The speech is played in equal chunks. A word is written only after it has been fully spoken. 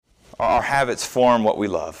our habits form what we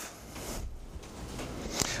love.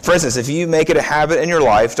 For instance, if you make it a habit in your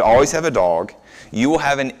life to always have a dog, you will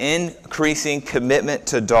have an increasing commitment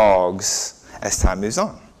to dogs as time moves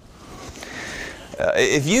on.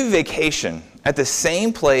 If you vacation at the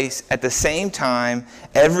same place at the same time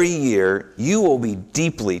every year, you will be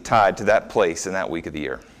deeply tied to that place in that week of the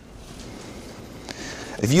year.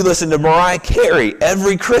 If you listen to Mariah Carey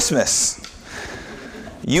every Christmas,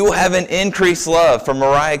 you will have an increased love for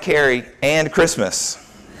Mariah Carey and Christmas.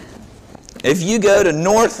 If you go to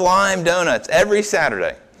North Lime Donuts every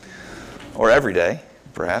Saturday, or every day,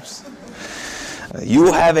 perhaps, you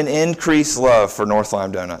will have an increased love for North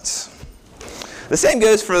Lime Donuts. The same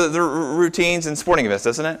goes for the routines and sporting events,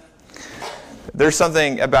 doesn't it? There's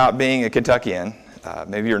something about being a Kentuckian.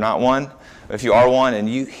 Maybe you're not one. If you are one and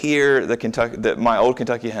you hear my old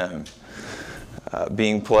Kentucky home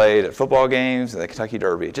being played at football games and the Kentucky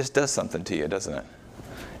Derby, it just does something to you, doesn't it?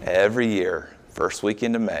 Every year, first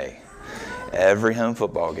weekend of May, every home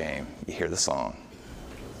football game, you hear the song.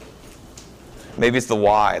 Maybe it's the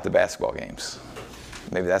Y at the basketball games.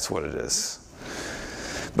 Maybe that's what it is.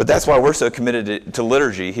 But that's why we're so committed to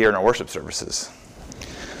liturgy here in our worship services.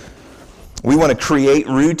 We want to create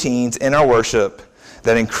routines in our worship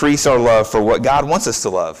that increase our love for what God wants us to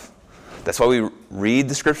love. That's why we read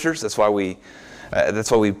the Scriptures. That's why we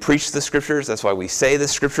preach the Scriptures. That's why we say the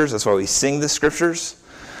Scriptures. That's why we sing the Scriptures.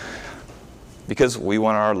 Because we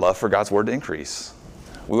want our love for God's Word to increase.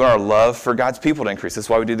 We want our love for God's people to increase. That's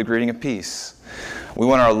why we do the greeting of peace. We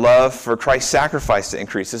want our love for Christ's sacrifice to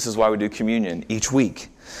increase. This is why we do communion each week.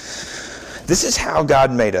 This is how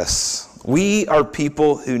God made us. We are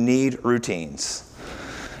people who need routines,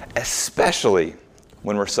 especially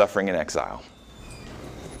when we're suffering in exile.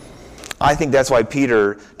 I think that's why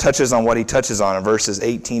Peter touches on what he touches on in verses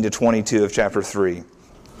 18 to 22 of chapter 3.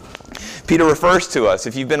 Peter refers to us.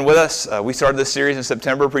 If you've been with us, we started this series in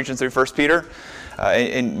September preaching through 1 Peter.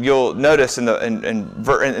 And you'll notice in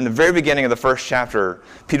the very beginning of the first chapter,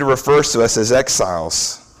 Peter refers to us as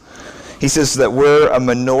exiles. He says that we're a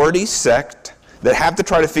minority sect that have to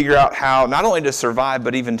try to figure out how not only to survive,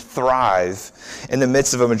 but even thrive in the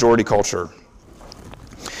midst of a majority culture.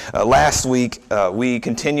 Last week, we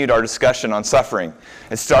continued our discussion on suffering.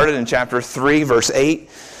 It started in chapter 3, verse 8,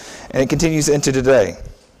 and it continues into today.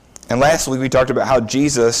 And last week, we talked about how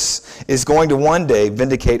Jesus is going to one day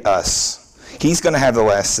vindicate us. He's going to have the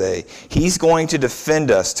last say. He's going to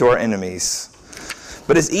defend us to our enemies.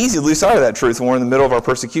 But it's easy to lose sight of that truth when we're in the middle of our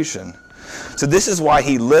persecution. So this is why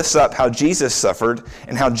he lifts up how Jesus suffered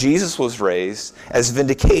and how Jesus was raised as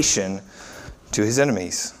vindication to his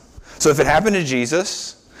enemies. So if it happened to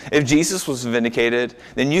Jesus, if Jesus was vindicated,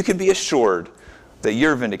 then you can be assured that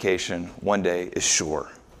your vindication one day is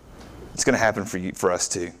sure. It's going to happen for us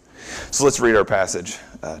too. So let's read our passage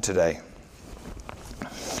today.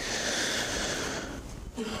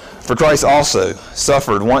 For Christ also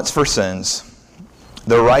suffered once for sins,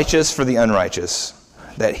 the righteous for the unrighteous,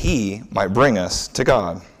 that he might bring us to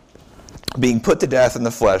God, being put to death in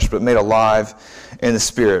the flesh, but made alive in the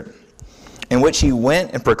Spirit, in which he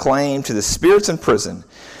went and proclaimed to the spirits in prison,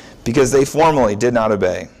 because they formerly did not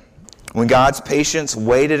obey, when God's patience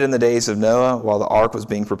waited in the days of Noah while the ark was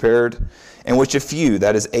being prepared, in which a few,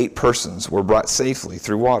 that is 8 persons, were brought safely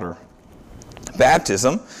through water.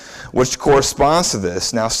 Baptism, which corresponds to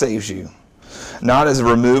this, now saves you, not as a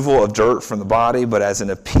removal of dirt from the body, but as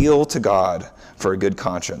an appeal to God for a good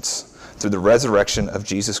conscience, through the resurrection of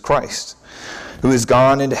Jesus Christ, who is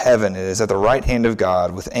gone into heaven and is at the right hand of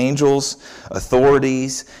God, with angels,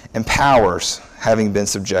 authorities, and powers having been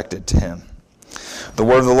subjected to him. The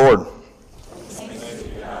word of the Lord.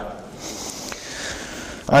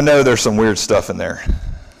 I know there's some weird stuff in there.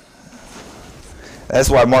 That's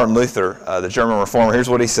why Martin Luther, the German reformer, here's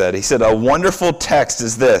what he said. He said, "A wonderful text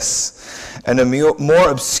is this, and a more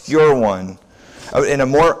obscure one, in a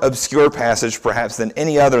more obscure passage perhaps than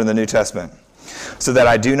any other in the New Testament, so that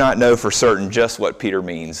I do not know for certain just what Peter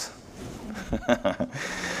means."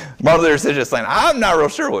 Martin Luther said just like, I'm not real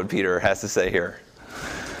sure what Peter has to say here.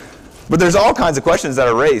 But there's all kinds of questions that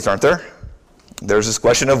are raised, aren't there? There's this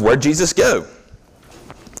question of where'd Jesus go?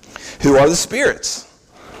 Who are the spirits?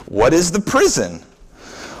 What is the prison?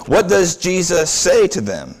 What does Jesus say to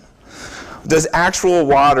them? Does actual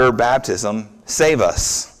water baptism save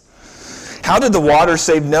us? How did the water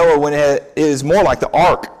save Noah when it is more like the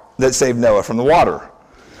ark that saved Noah from the water?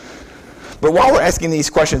 But while we're asking these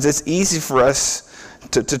questions, it's easy for us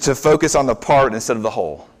to focus on the part instead of the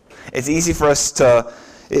whole. It's easy for us to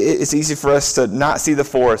not see the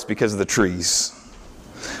forest because of the trees.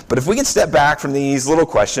 But if we can step back from these little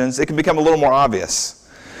questions, it can become a little more obvious.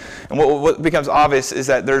 And what becomes obvious is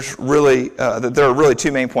that there are really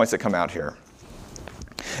two main points that come out here.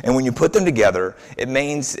 And when you put them together, you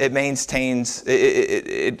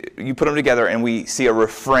put them together and we see a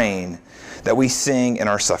refrain that we sing in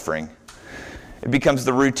our suffering. It becomes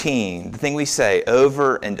the routine, the thing we say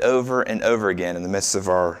over and over and over again in the midst of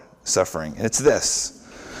our suffering. And it's this.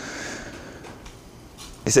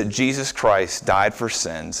 It's that Jesus Christ died for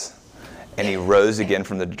sins and he rose again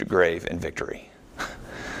from the grave in victory.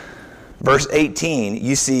 Verse 18,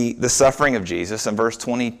 you see the suffering of Jesus, and verse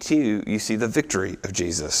 22, you see the victory of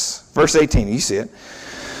Jesus. Verse 18, you see it.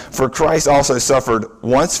 For Christ also suffered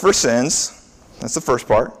once for sins, that's the first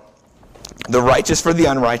part, the righteous for the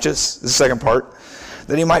unrighteous, the second part,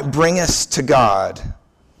 that he might bring us to God,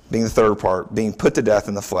 being the third part, being put to death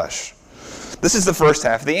in the flesh. This is the first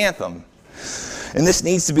half of the anthem. And this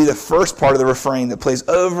needs to be the first part of the refrain that plays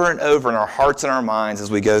over and over in our hearts and our minds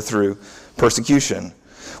as we go through persecution,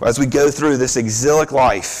 as we go through this exilic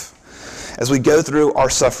life, as we go through our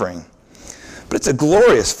suffering. But it's a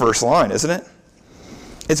glorious first line, isn't it?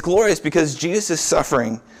 It's glorious because Jesus'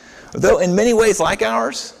 suffering, though in many ways like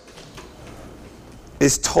ours,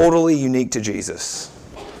 is totally unique to Jesus.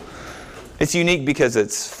 It's unique because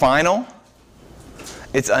it's final,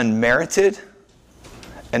 it's unmerited,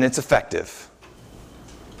 and it's effective.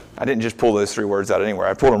 I didn't just pull those three words out anywhere.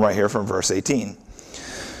 I pulled them right here from verse 18.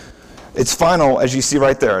 It's final, as you see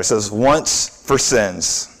right there. It says, once for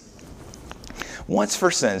sins. Once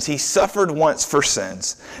for sins. He suffered once for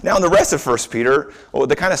sins. Now, in the rest of 1 Peter,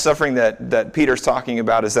 the kind of suffering that Peter's talking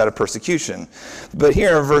about is that of persecution. But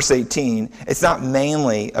here in verse 18, it's not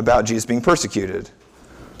mainly about Jesus being persecuted.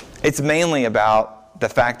 It's mainly about the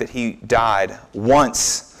fact that he died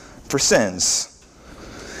once for sins.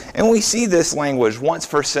 And we see this language, once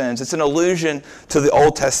for sins. It's an allusion to the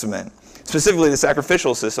Old Testament, specifically the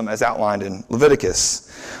sacrificial system as outlined in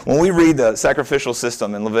Leviticus. When we read the sacrificial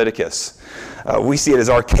system in Leviticus, we see it as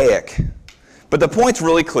archaic. But the point's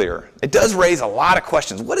really clear. It does raise a lot of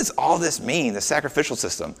questions. What does all this mean, the sacrificial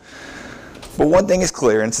system? But one thing is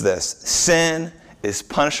clear, and it's this. Sin is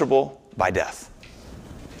punishable by death.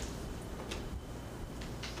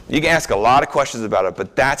 You can ask a lot of questions about it,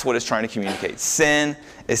 but that's what it's trying to communicate. Sin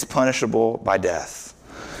is punishable by death.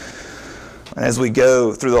 And as we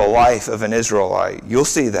go through the life of an Israelite, you'll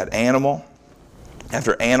see that animal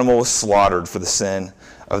after animal was slaughtered for the sin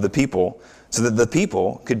of the people so that the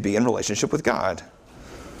people could be in relationship with God.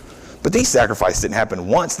 But these sacrifices didn't happen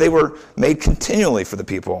once. They were made continually for the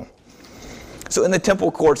people. So in the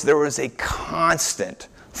temple courts, there was a constant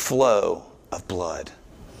flow of blood.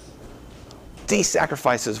 These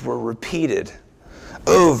sacrifices were repeated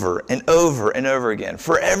over and over and over again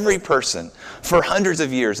for every person for hundreds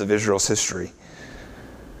of years of Israel's history.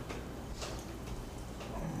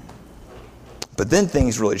 But then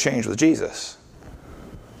things really changed with Jesus.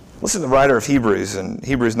 Listen to the writer of Hebrews in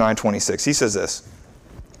Hebrews 9:26. He says this,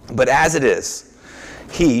 "But as it is,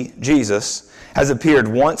 he, Jesus, has appeared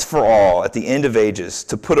once for all at the end of ages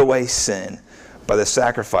to put away sin by the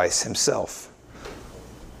sacrifice himself."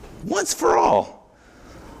 Once for all.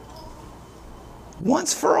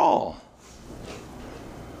 Once for all.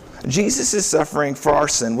 Jesus' suffering for our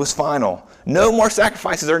sin was final. No more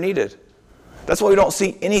sacrifices are needed. That's why we don't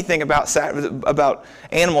see anything about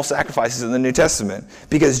animal sacrifices in the New Testament,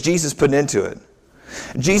 because Jesus put an end to it.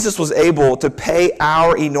 Jesus was able to pay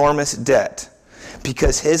our enormous debt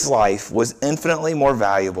because his life was infinitely more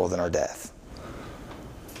valuable than our death.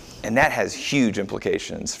 And that has huge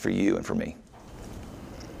implications for you and for me.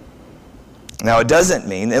 Now, it doesn't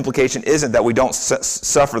mean, the implication isn't that we don't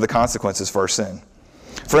suffer the consequences for our sin.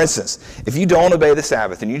 For instance, if you don't obey the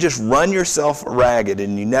Sabbath and you just run yourself ragged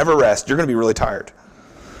and you never rest, you're going to be really tired.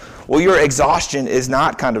 Well, your exhaustion is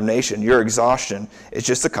not condemnation. Your exhaustion is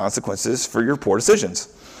just the consequences for your poor decisions.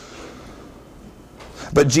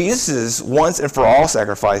 But Jesus' once and for all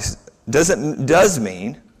sacrifice does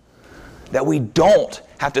mean that we don't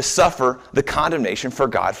have to suffer the condemnation for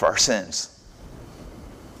God for our sins.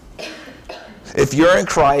 If you're in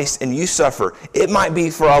Christ and you suffer, it might be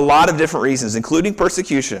for a lot of different reasons, including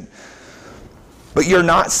persecution. But you're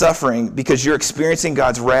not suffering because you're experiencing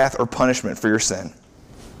God's wrath or punishment for your sin.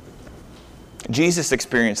 Jesus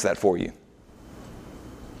experienced that for you.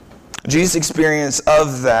 Jesus' experience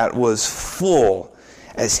of that was full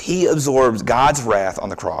as he absorbed God's wrath on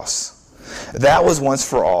the cross. That was once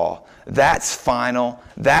for all. That's final.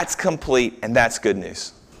 That's complete. And that's good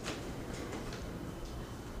news.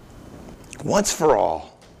 Once for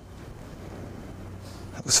all.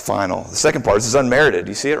 It was final. The second part is unmerited.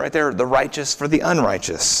 You see it right there? The righteous for the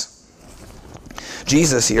unrighteous.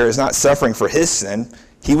 Jesus here is not suffering for his sin.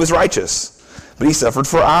 He was righteous. but he suffered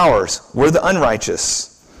for ours. We're the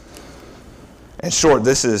unrighteous. In short,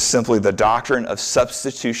 this is simply the doctrine of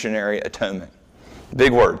substitutionary atonement.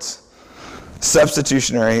 Big words.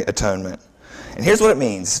 Substitutionary atonement. And here's what it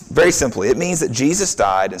means. Very simply, it means that Jesus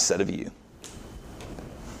died instead of you.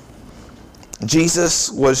 Jesus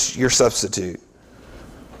was your substitute.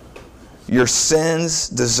 Your sins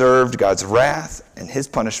deserved God's wrath and his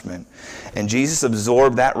punishment. And Jesus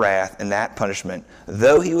absorbed that wrath and that punishment,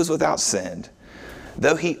 though he was without sin,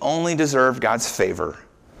 though he only deserved God's favor.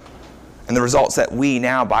 And the results that we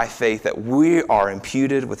now, by faith, that we are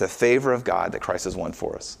imputed with the favor of God that Christ has won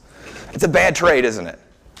for us. It's a bad trade, isn't it?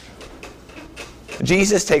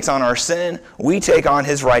 Jesus takes on our sin. We take on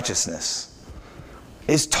his righteousness.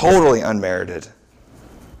 It's totally unmerited.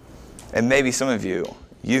 And maybe some of you,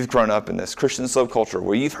 you've grown up in this Christian subculture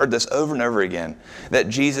where you've heard this over and over again, that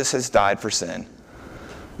Jesus has died for sin.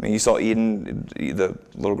 I mean, you saw Eden, the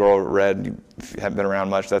little girl read, if you haven't been around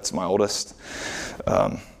much, that's my oldest.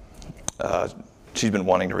 She's been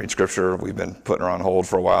wanting to read Scripture. We've been putting her on hold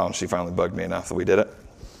for a while, and she finally bugged me enough that we did it.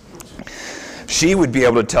 She would be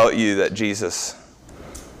able to tell you that Jesus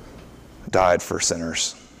died for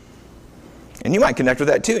sinners. And you might connect with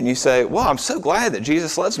that too, and you say, well, I'm so glad that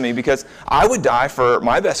Jesus loves me because I would die for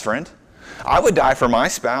my best friend. I would die for my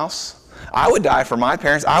spouse. I would die for my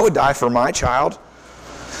parents. I would die for my child.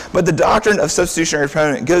 But the doctrine of substitutionary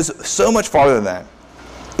atonement goes so much farther than that.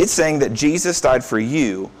 It's saying that Jesus died for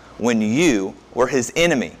you when you were his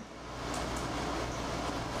enemy.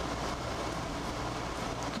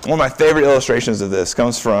 One of my favorite illustrations of this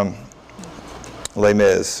comes from Les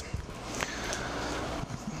Mis.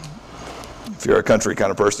 If you're a country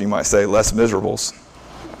kind of person, you might say Les Miserables.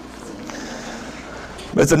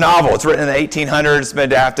 But it's a novel. It's written in the 1800s. It's been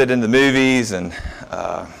adapted into movies and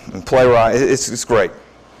playwright. It's great.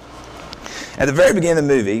 At the very beginning of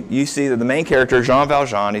the movie, you see that the main character, Jean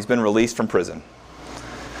Valjean, he's been released from prison.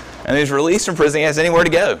 And he's released from prison. He has anywhere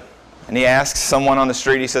to go. And he asks someone on the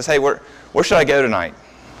street, he says, hey, where should I go tonight?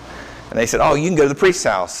 And they said, oh, you can go to the priest's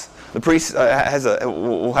house. The priest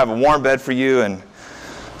will have a warm bed for you and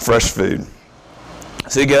fresh food.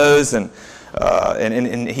 So he goes and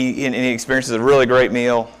he experiences a really great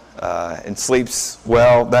meal and sleeps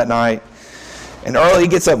well that night. And he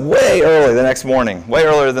gets up way early the next morning, way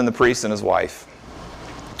earlier than the priest and his wife.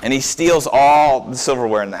 And he steals all the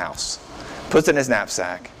silverware in the house, puts it in his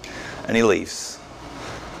knapsack, and he leaves.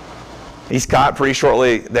 He's caught pretty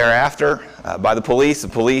shortly thereafter by the police. The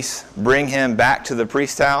police bring him back to the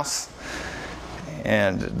priest's house.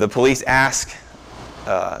 And the police ask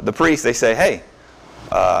the priest, they say, hey,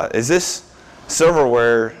 is this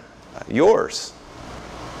silverware yours?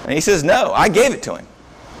 And he says, no, I gave it to him.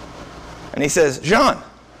 And he says, Jean,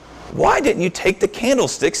 why didn't you take the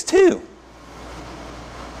candlesticks too?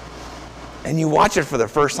 And you watch it for the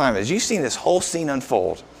first time as you've seen this whole scene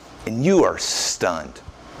unfold, and you are stunned.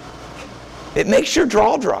 It makes your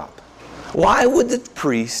jaw drop. Why would the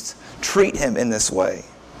priest treat him in this way?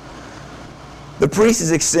 The priest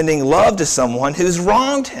is extending love to someone who's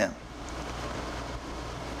wronged him.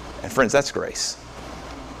 And friends, that's grace.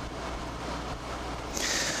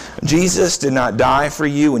 Jesus did not die for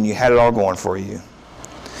you when you had it all going for you.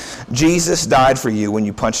 Jesus died for you when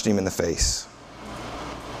you punched him in the face.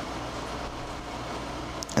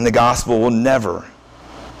 And the gospel will never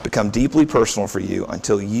become deeply personal for you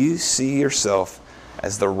until you see yourself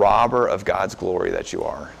as the robber of God's glory that you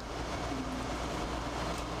are.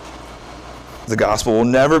 The gospel will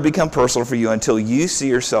never become personal for you until you see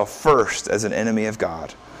yourself first as an enemy of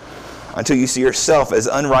God. Until you see yourself as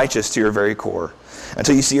unrighteous to your very core.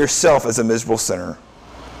 Until you see yourself as a miserable sinner.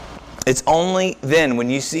 It's only then, when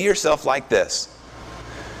you see yourself like this,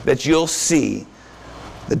 that you'll see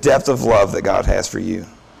the depth of love that God has for you.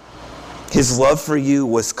 His love for you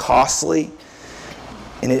was costly,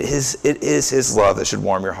 and it is his love that should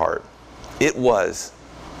warm your heart. It was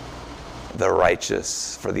the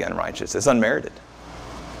righteous for the unrighteous. It's unmerited.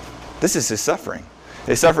 This is his suffering.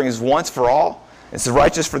 His suffering is once for all. It's the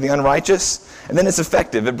righteous for the unrighteous, and then it's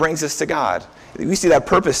effective. It brings us to God. We see that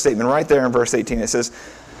purpose statement right there in verse 18. It says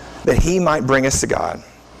that he might bring us to God.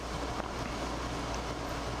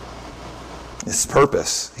 It's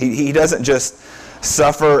purpose. He doesn't just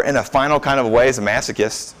suffer in a final kind of way as a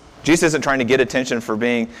masochist. Jesus isn't trying to get attention for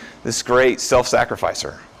being this great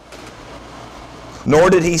self-sacrificer. Nor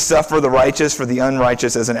did he suffer the righteous for the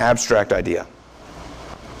unrighteous as an abstract idea.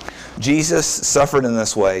 Jesus suffered in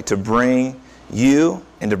this way to bring you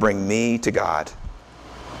and to bring me to God.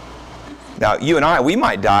 Now, you and I, we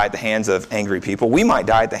might die at the hands of angry people. We might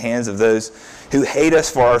die at the hands of those who hate us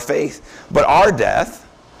for our faith. But our death,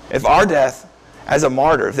 if our death as a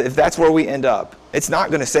martyr, if that's where we end up, it's not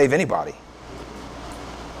going to save anybody.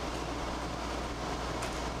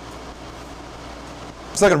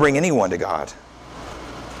 It's not going to bring anyone to God.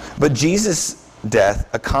 But Jesus' death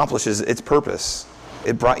accomplishes its purpose.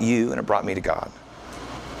 It brought you and it brought me to God.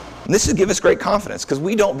 And this should give us great confidence because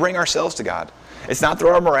we don't bring ourselves to God. It's not through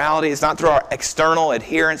our morality. It's not through our external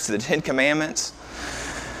adherence to the Ten Commandments.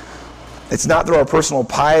 It's not through our personal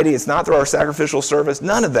piety. It's not through our sacrificial service.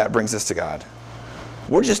 None of that brings us to God.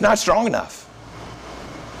 We're just not strong enough.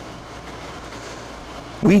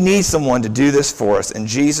 We need someone to do this for us, and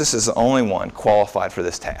Jesus is the only one qualified for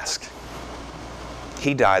this task.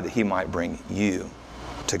 He died that he might bring you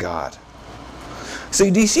to God. So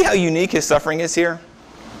do you see how unique his suffering is here?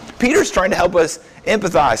 Peter's trying to help us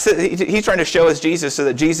empathize. He's trying to show us Jesus so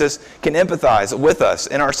that Jesus can empathize with us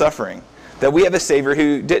in our suffering. That we have a Savior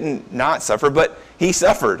who didn't not suffer, but he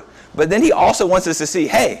suffered. But then he also wants us to see,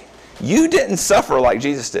 hey, you didn't suffer like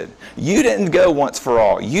Jesus did. You didn't go once for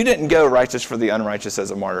all. You didn't go righteous for the unrighteous as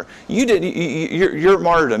a martyr. Your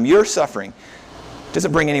martyrdom, your suffering,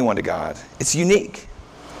 doesn't bring anyone to God. It's unique.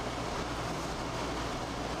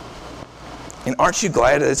 And aren't you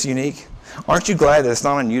glad that it's unique? Aren't you glad that it's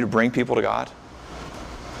not on you to bring people to God?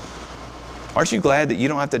 Aren't you glad that you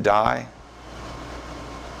don't have to die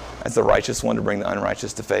as the righteous one to bring the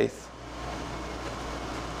unrighteous to faith?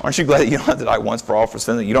 Aren't you glad that you don't have to die once for all for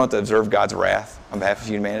sin, that you don't have to observe God's wrath on behalf of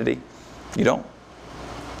humanity? You don't.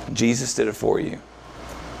 Jesus did it for you.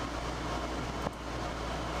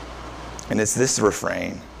 And it's this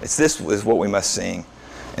refrain. This is what we must sing.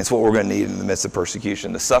 It's what we're going to need in the midst of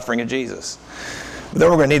persecution, the suffering of Jesus. But then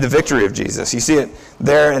we're going to need the victory of Jesus. You see it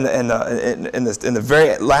there in the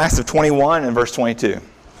very last of 21 and verse 22.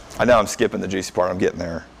 I know I'm skipping the juicy part. I'm getting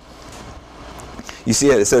there. You see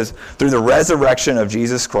it. It says, through the resurrection of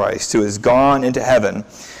Jesus Christ, who is gone into heaven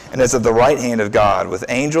and is at the right hand of God, with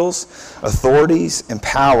angels, authorities, and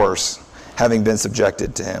powers having been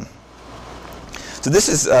subjected to him. So this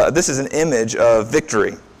is an image of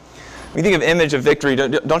victory. When you think of image of victory,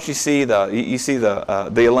 don't you see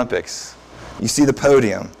the Olympics? You see the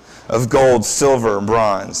podium of gold, silver, and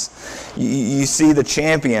bronze. You see the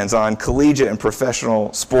champions on collegiate and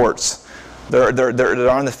professional sports. They're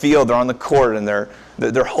on the field, they're on the court, and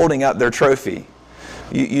they're holding up their trophy.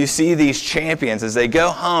 You see these champions as they go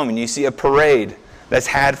home, and you see a parade that's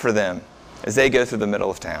had for them as they go through the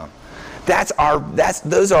middle of town.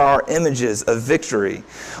 Those are our images of victory.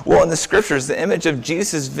 Well, in the scriptures, the image of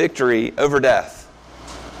Jesus' victory over death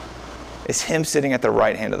is him sitting at the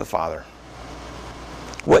right hand of the Father.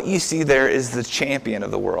 What you see there is the champion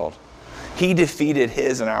of the world. He defeated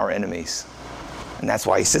his and our enemies, and that's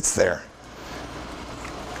why he sits there.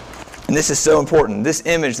 And this is so important. This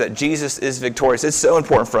image that Jesus is victorious, it's so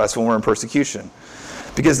important for us when we're in persecution.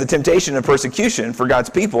 Because the temptation of persecution for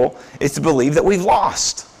God's people is to believe that we've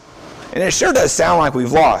lost. And it sure does sound like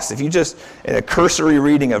we've lost. If you just, in a cursory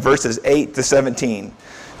reading of verses 8 to 17,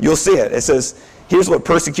 you'll see it. It says, here's what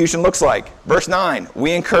persecution looks like. Verse 9,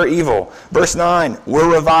 we incur evil. Verse 9,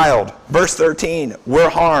 we're reviled. Verse 13, we're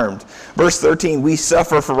harmed. Verse 13, we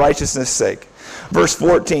suffer for righteousness' sake. Verse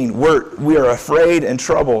 14, we are afraid and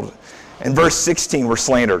troubled. And verse 16, we're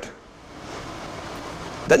slandered.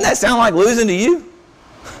 Doesn't that sound like losing to you?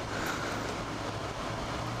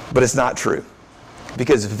 But it's not true.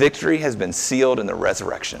 Because victory has been sealed in the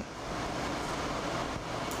resurrection.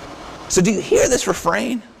 So do you hear this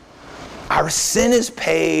refrain? Our sin is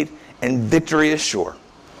paid and victory is sure.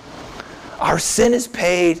 Our sin is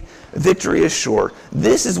paid, victory is sure.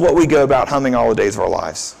 This is what we go about humming all the days of our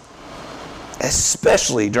lives.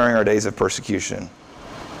 Especially during our days of persecution.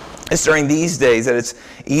 It's during these days that it's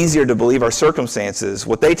easier to believe our circumstances,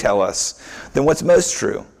 what they tell us, than what's most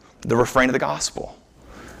true, the refrain of the gospel.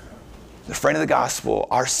 The refrain of the gospel,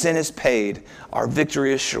 our sin is paid, our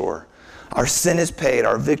victory is sure. Our sin is paid,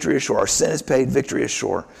 our victory is sure. Our sin is paid, victory is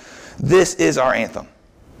sure. This is our anthem.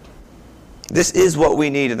 This is what we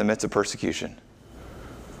need in the midst of persecution.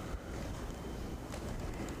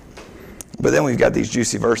 But then we've got these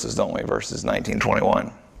juicy verses, don't we? Verses 19 and 21.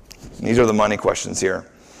 These are the money questions here.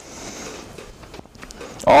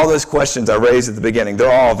 All those questions I raised at the beginning,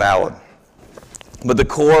 they're all valid. But the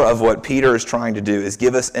core of what Peter is trying to do is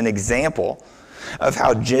give us an example of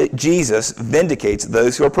how Jesus vindicates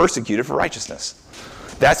those who are persecuted for righteousness.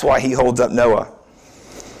 That's why he holds up Noah.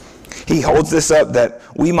 He holds this up that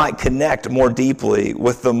we might connect more deeply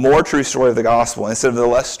with the more true story of the gospel instead of the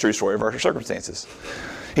less true story of our circumstances.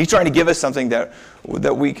 He's trying to give us something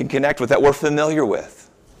that we can connect with, that we're familiar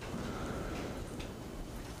with.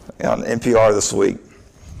 On NPR this week,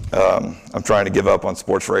 I'm trying to give up on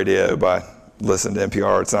sports radio by listen to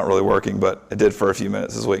NPR. It's not really working, but it did for a few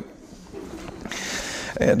minutes this week.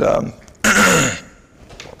 And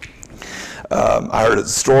I heard a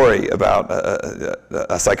story about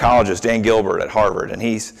a psychologist, Dan Gilbert at Harvard, and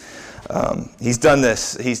he's done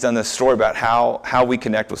this story about how we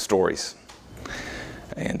connect with stories.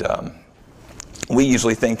 And we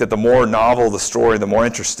usually think that the more novel the story, the more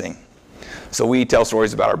interesting. So we tell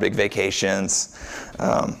stories about our big vacations.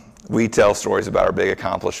 We tell stories about our big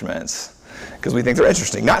accomplishments because we think they're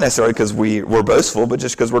interesting. Not necessarily because we're boastful, but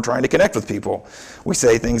just because we're trying to connect with people. We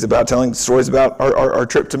say things about telling stories about our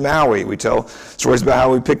trip to Maui. We tell stories about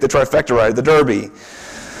how we picked the trifecta ride at the Derby.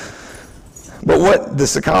 But what the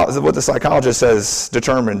psychologist has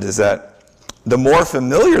determined is that the more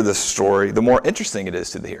familiar the story, the more interesting it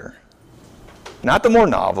is to the hearer. Not the more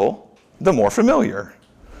novel, the more familiar.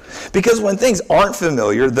 Because when things aren't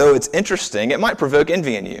familiar, though it's interesting, it might provoke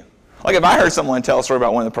envy in you. Like if I heard someone tell a story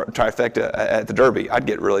about winning the trifecta at the Derby, I'd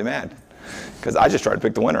get really mad because I just tried to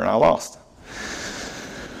pick the winner and I lost.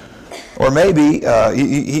 Or maybe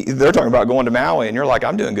they're talking about going to Maui and you're like,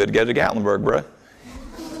 I'm doing good to get to Gatlinburg, bro.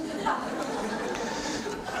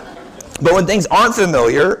 But when things aren't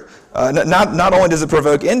familiar, not only does it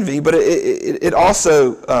provoke envy, but it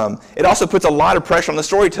also puts a lot of pressure on the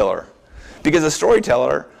storyteller, because the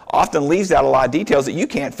storyteller often leaves out a lot of details that you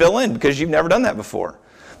can't fill in because you've never done that before.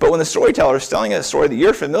 But when the storyteller is telling a story that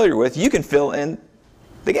you're familiar with, you can fill in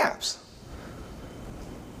the gaps.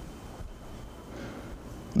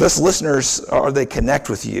 Thus, listeners, they connect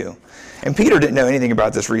with you. And Peter didn't know anything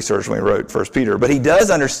about this research when he wrote 1 Peter, but he does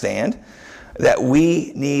understand that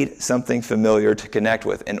we need something familiar to connect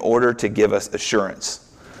with in order to give us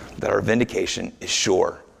assurance that our vindication is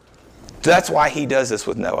sure. So that's why he does this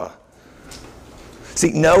with Noah.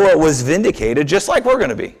 See, Noah was vindicated just like we're going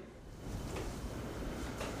to be.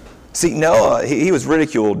 See, Noah, he was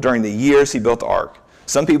ridiculed during the years he built the ark.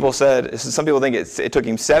 Some people think it took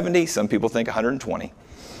him 70, some people think 120.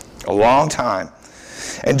 A long time.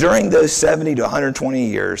 And during those 70 to 120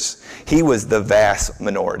 years, he was the vast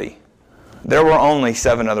minority. There were only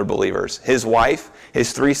 7 other believers: his wife,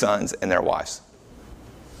 his 3 sons, and their wives.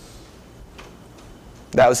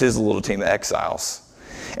 That was his little team of exiles.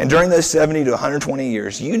 And during those 70 to 120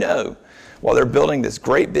 years, while they're building this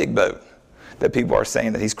great big boat, that people are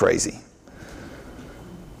saying that he's crazy.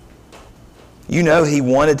 He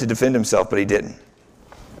wanted to defend himself, but he didn't.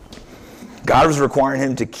 God was requiring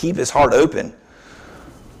him to keep his heart open,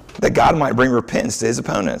 that God might bring repentance to his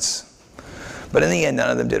opponents. But in the end, none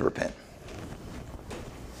of them did repent.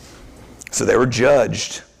 So they were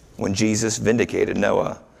judged when Jesus vindicated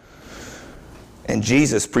Noah. And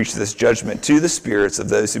Jesus preached this judgment to the spirits of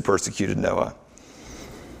those who persecuted Noah.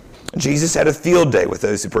 Jesus had a field day with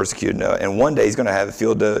those who persecuted Noah, and one day he's going to have a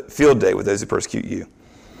field day with those who persecute you.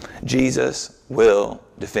 Jesus will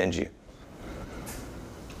defend you.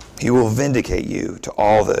 He will vindicate you to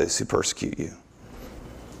all those who persecute you.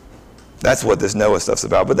 That's what this Noah stuff's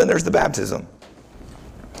about. But then there's the baptism.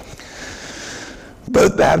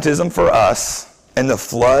 Both baptism for us and the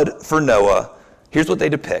flood for Noah, here's what they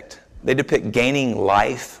depict. They depict gaining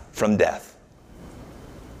life from death.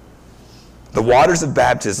 The waters of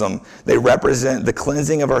baptism, they represent the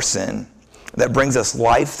cleansing of our sin that brings us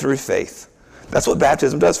life through faith. That's what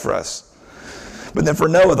baptism does for us. But then for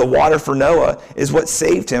Noah, the water for Noah is what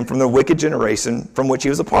saved him from the wicked generation from which he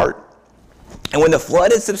was a part. And when the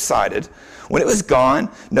flood had subsided, when it was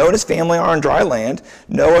gone, Noah and his family are on dry land,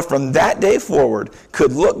 Noah from that day forward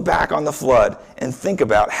could look back on the flood and think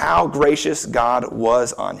about how gracious God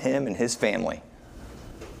was on him and his family.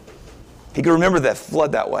 He could remember that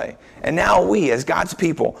flood that way. And now we, as God's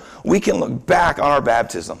people, we can look back on our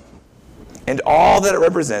baptism and all that it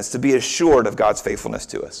represents to be assured of God's faithfulness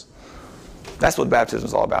to us. That's what baptism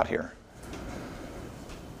is all about here.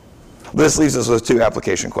 This leaves us with 2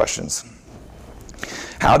 application questions.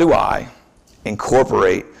 How do I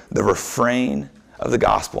incorporate the refrain of the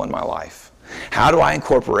gospel in my life? How do I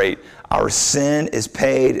incorporate our sin is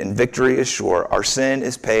paid and victory is sure? Our sin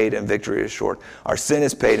is paid and victory is sure. Our sin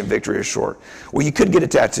is paid and victory is sure. Well, you could get a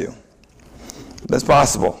tattoo. That's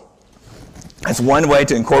possible. That's one way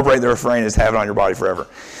to incorporate the refrain, is to have it on your body forever.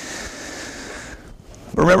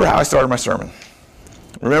 Remember how I started my sermon.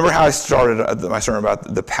 Remember how I started my sermon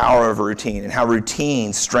about the power of routine and how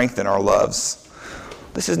routines strengthen our loves.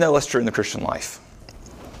 This is no less true in the Christian life.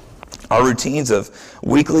 Our routines of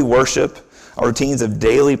weekly worship, our routines of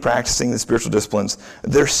daily practicing the spiritual disciplines,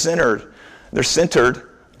 they're centered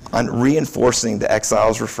on reinforcing the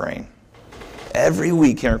Exile's refrain. Every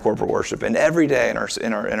week in our corporate worship and every day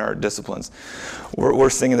in our disciplines, we're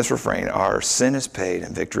singing this refrain: our sin is paid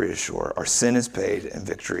and victory is sure. Our sin is paid and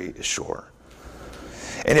victory is sure.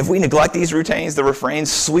 And if we neglect these routines, the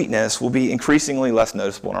refrain's sweetness will be increasingly less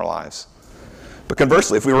noticeable in our lives. But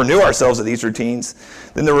conversely, if we renew ourselves to these routines,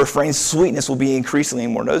 then the refrain's sweetness will be increasingly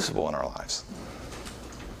more noticeable in our lives.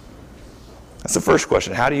 That's the first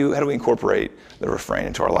question. How do we incorporate the refrain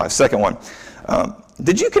into our lives? Second one,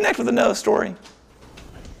 did you connect with the Noah story?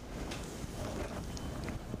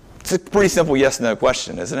 It's a pretty simple yes/no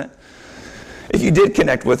question, isn't it? If you did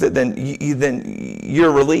connect with it, then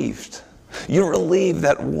you're relieved. You're relieved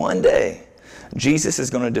that one day Jesus is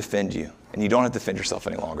going to defend you, and you don't have to defend yourself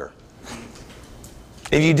any longer.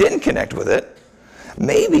 If you didn't connect with it,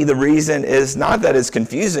 maybe the reason is not that it's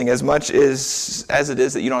confusing as much as it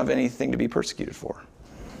is that you don't have anything to be persecuted for.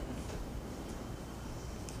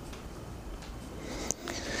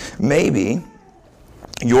 Maybe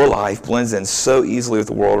your life blends in so easily with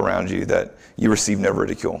the world around you that you receive no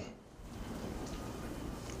ridicule.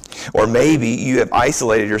 Or maybe you have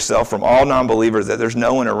isolated yourself from all non-believers, that there's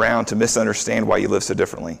no one around to misunderstand why you live so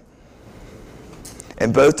differently.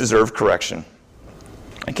 And both deserve correction.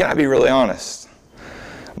 And can I be really honest?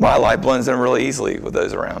 My life blends in really easily with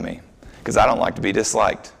those around me because I don't like to be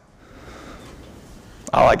disliked.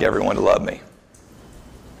 I like everyone to love me.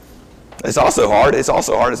 It's also hard as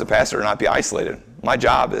a pastor to not be isolated. My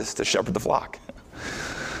job is to shepherd the flock.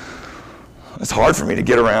 It's hard for me to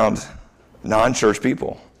get around non-church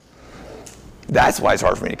people. That's why it's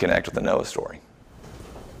hard for me to connect with the Noah story.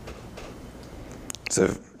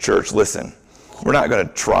 So, church, listen. We're not going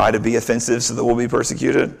to try to be offensive so that we'll be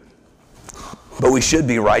persecuted. But we should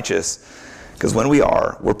be righteous, because when we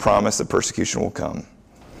are, we're promised that persecution will come.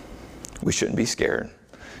 We shouldn't be scared,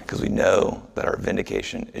 because we know that our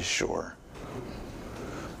vindication is sure.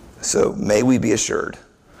 So may we be assured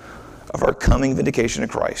of our coming vindication in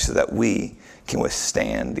Christ so that we can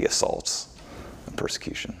withstand the assaults and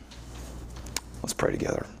persecution. Let's pray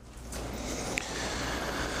together.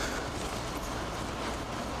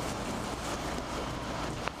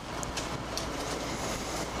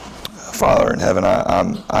 Father in heaven,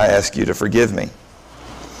 I ask you to forgive me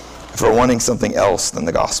for wanting something else than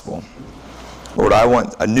the gospel. Lord, I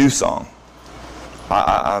want a new song.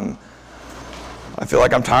 I feel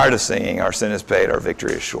like I'm tired of singing, our sin is paid, our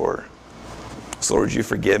victory is sure. So Lord, would you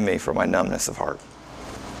forgive me for my numbness of heart?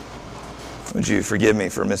 Would you forgive me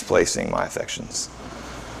for misplacing my affections?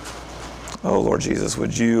 Oh, Lord Jesus,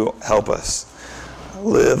 would you help us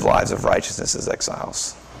live lives of righteousness as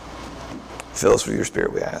exiles? Fill us with your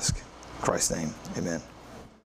Spirit, we ask. In Christ's name, amen.